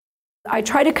I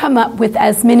try to come up with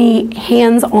as many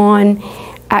hands-on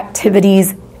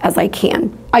activities as I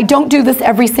can. I don't do this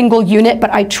every single unit, but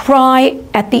I try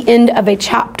at the end of a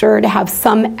chapter to have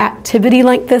some activity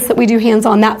like this that we do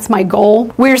hands-on. That's my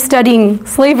goal. We're studying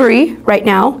slavery right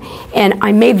now, and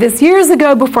I made this years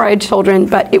ago before I had children,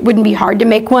 but it wouldn't be hard to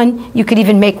make one. You could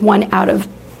even make one out of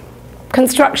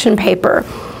construction paper.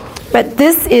 But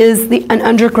this is an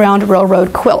Underground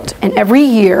Railroad quilt, and every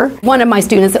year, one of my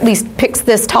students at least picks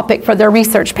this topic for their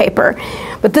research paper.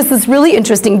 But this is really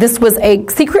interesting. This was a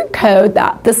secret code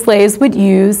that the slaves would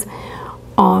use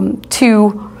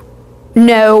to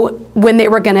know when they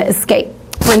were going to escape.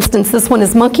 For instance, this one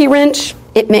is monkey wrench.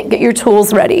 It meant get your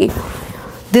tools ready.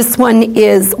 This one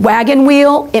is wagon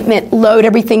wheel. It meant load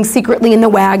everything secretly in the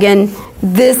wagon.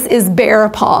 This is bear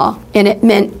paw, and it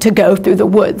meant to go through the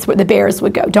woods where the bears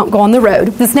would go. Don't go on the road.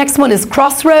 This next one is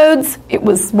crossroads. It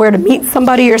was where to meet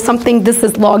somebody or something. This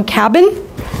is log cabin,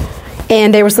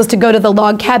 and they were supposed to go to the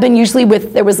log cabin usually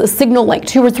there was a signal like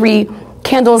 2 or 3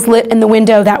 candles lit in the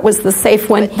window. That was the safe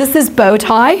one. This is bow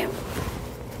tie,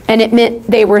 and it meant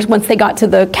once they got to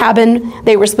the cabin,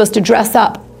 they were supposed to dress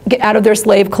up, get out of their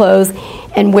slave clothes,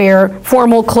 and wear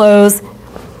formal clothes.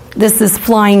 This is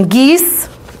flying geese,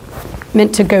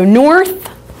 meant to go north.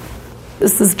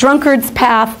 This is drunkard's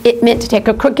path. It meant to take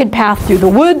a crooked path through the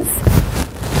woods.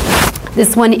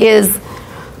 This one is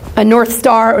a north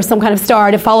star or some kind of star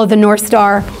to follow the north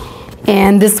star.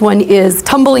 And this one is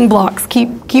tumbling blocks.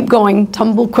 Keep going,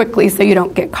 tumble quickly so you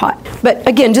don't get caught. But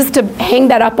again, just to hang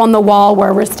that up on the wall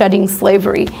where we're studying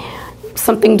slavery,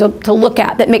 something to look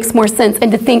at that makes more sense,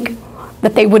 and to think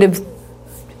that they would have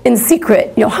in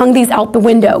secret, hung these out the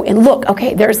window and look,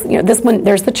 okay, there's, this one,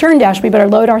 there's the churn dash, we better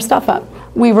load our stuff up.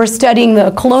 We were studying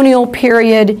the colonial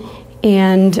period,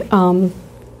 and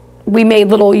we made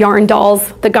little yarn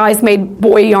dolls. The guys made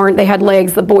boy yarn, they had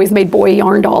legs, the boys made boy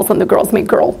yarn dolls, and the girls made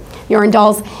girl yarn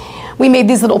dolls. We made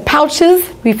these little pouches.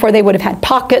 Before they would have had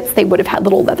pockets, they would have had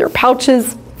little leather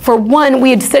pouches. For one,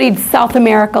 we had studied South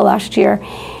America last year,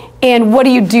 and what do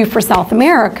you do for South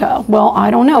America? Well, I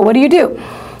don't know, what do you do?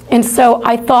 And so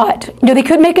I thought, they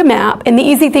could make a map, and the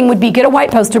easy thing would be get a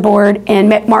white poster board and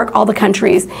mark all the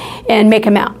countries and make a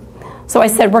map. So I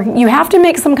said, you have to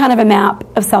make some kind of a map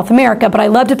of South America, but I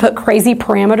love to put crazy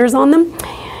parameters on them.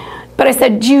 But I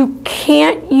said, you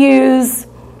can't use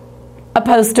a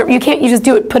poster, you can't just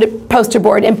put a poster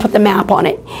board and put the map on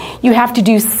it. You have to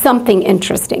do something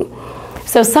interesting.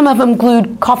 So some of them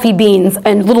glued coffee beans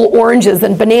and little oranges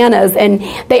and bananas, and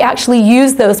they actually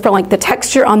used those for like the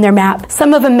texture on their map.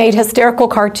 Some of them made hysterical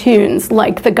cartoons,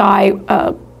 like the guy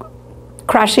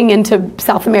crashing into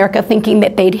South America thinking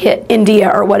that they'd hit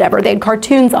India or whatever. They had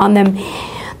cartoons on them.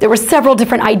 There were several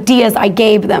different ideas I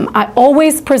gave them. I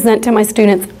always present to my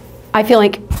students, I feel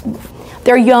like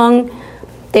they're young,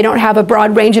 they don't have a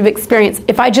broad range of experience.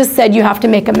 If I just said you have to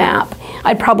make a map,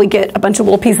 I'd probably get a bunch of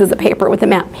little pieces of paper with a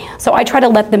map. So I try to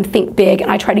let them think big, and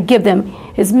I try to give them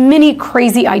as many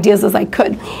crazy ideas as I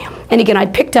could. And again, I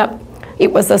picked up,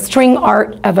 it was a string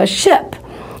art of a ship,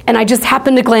 and I just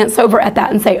happened to glance over at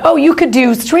that and say, oh, you could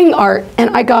do string art. And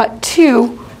I got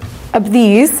 2 of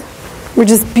these, were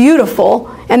just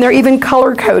beautiful, and they're even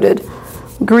color-coded.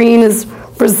 Green is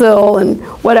Brazil and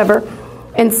whatever.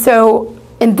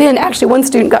 And then actually one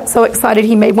student got so excited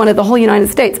he made one of the whole United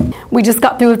States. We just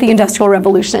got through with the Industrial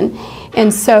Revolution.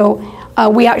 And so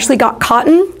we actually got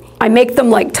cotton. I make them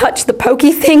like touch the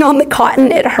pokey thing on the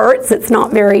cotton. It hurts. It's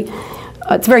not very,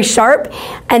 it's very sharp.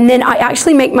 And then I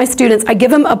actually make my students, I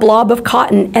give them a blob of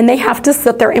cotton, and they have to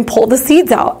sit there and pull the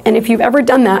seeds out. And if you've ever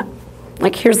done that,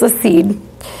 like here's a seed.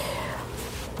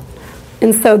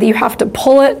 And so you have to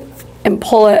pull it and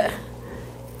pull it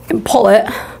and pull it.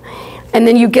 And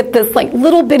then you get this like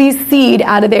little bitty seed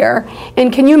out of there.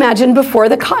 And can you imagine before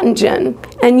the cotton gin?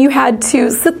 And you had to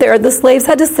sit there, the slaves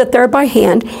had to sit there by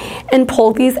hand and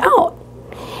pull these out.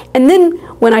 And then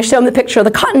when I show them the picture of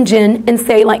the cotton gin and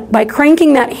say, like, by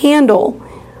cranking that handle,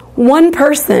 one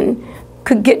person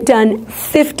could get done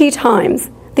 50 times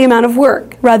the amount of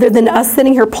work, rather than us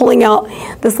sitting here pulling out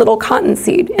this little cotton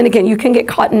seed. And again, you can get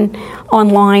cotton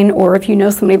online, or if you know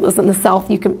somebody who lives in the South,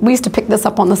 we used to pick this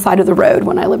up on the side of the road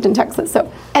when I lived in Texas.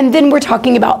 So, and then we're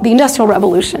talking about the Industrial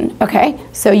Revolution, okay?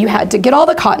 So you had to get all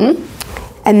the cotton,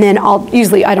 and then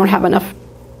usually I don't have enough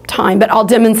time, but I'll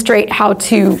demonstrate how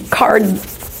to card.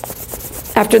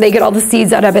 After they get all the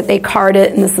seeds out of it, they card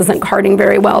it, and this isn't carding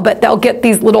very well, but they'll get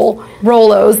these little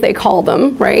Rolos, they call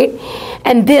them, right?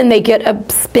 And then they get a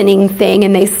spinning thing,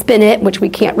 and they spin it, which we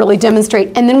can't really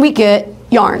demonstrate, and then we get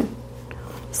yarn.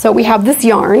 So we have this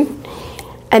yarn,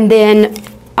 and then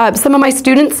Some of my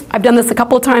students, I've done this a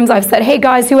couple of times, I've said, hey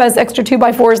guys, who has extra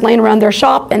 2x4s laying around their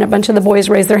shop? And a bunch of the boys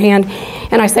raise their hand,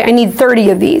 and I say, I need 30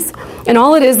 of these. And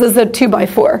all it is a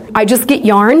 2x4. I just get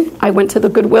yarn. I went to the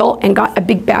Goodwill and got a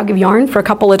big bag of yarn for a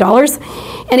couple of dollars.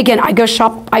 And again, I go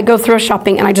thrift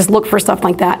shopping and I just look for stuff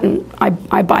like that, and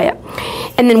I buy it.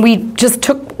 And then we just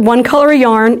took one color of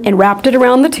yarn and wrapped it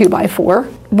around the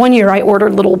 2x4. One year I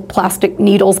ordered little plastic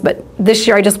needles, but this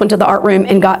year I just went to the art room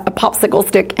and got a popsicle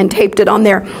stick and taped it on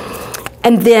there.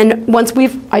 And then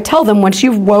I tell them, once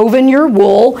you've woven your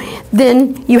wool,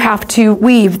 then you have to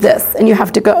weave this, and you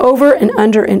have to go over and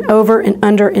under and over and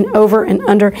under and over and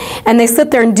under. And they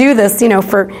sit there and do this,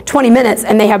 for 20 minutes,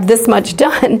 and they have this much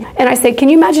done. And I say, can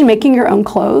you imagine making your own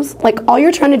clothes? Like, all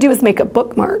you're trying to do is make a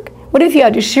bookmark. What if you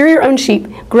had to shear your own sheep,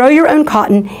 grow your own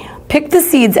cotton, pick the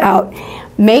seeds out,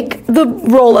 make the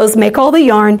Rolos, make all the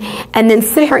yarn, and then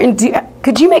sit here and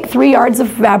could you make 3 yards of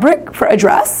fabric for a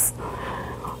dress?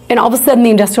 And all of a sudden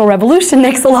the Industrial Revolution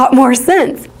makes a lot more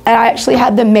sense. And I actually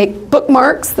had them make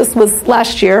bookmarks. This was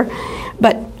last year,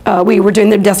 but we were doing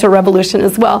the Industrial Revolution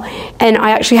as well. And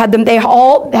I actually had them, they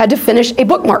all had to finish a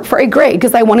bookmark for a grade,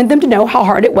 because I wanted them to know how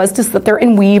hard it was to sit there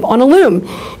and weave on a loom.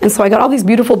 And so I got all these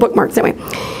beautiful bookmarks anyway.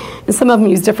 And some of them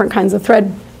use different kinds of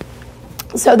thread.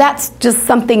 So that's just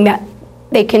something that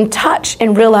they can touch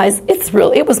and realize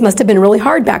must have been really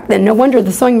hard back then. No wonder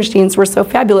the sewing machines were so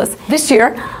fabulous. This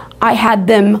year, I had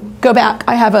them go back.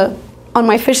 I have on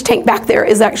my fish tank back there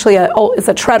is actually it's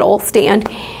a treadle stand,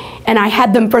 and I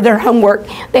had them for their homework.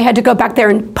 They had to go back there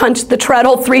and punch the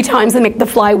treadle 3 times and make the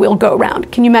flywheel go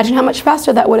around. Can you imagine how much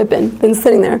faster that would have been than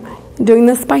sitting there doing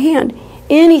this by hand?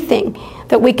 Anything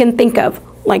that we can think of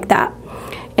like that.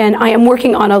 And I am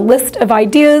working on a list of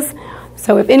ideas.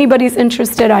 So if anybody's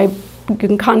interested, you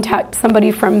can contact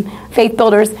somebody from Faith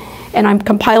Builders, and I'm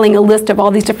compiling a list of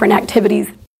all these different activities.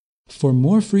 For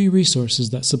more free resources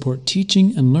that support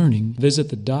teaching and learning, visit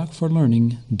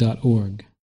thedocforlearning.org.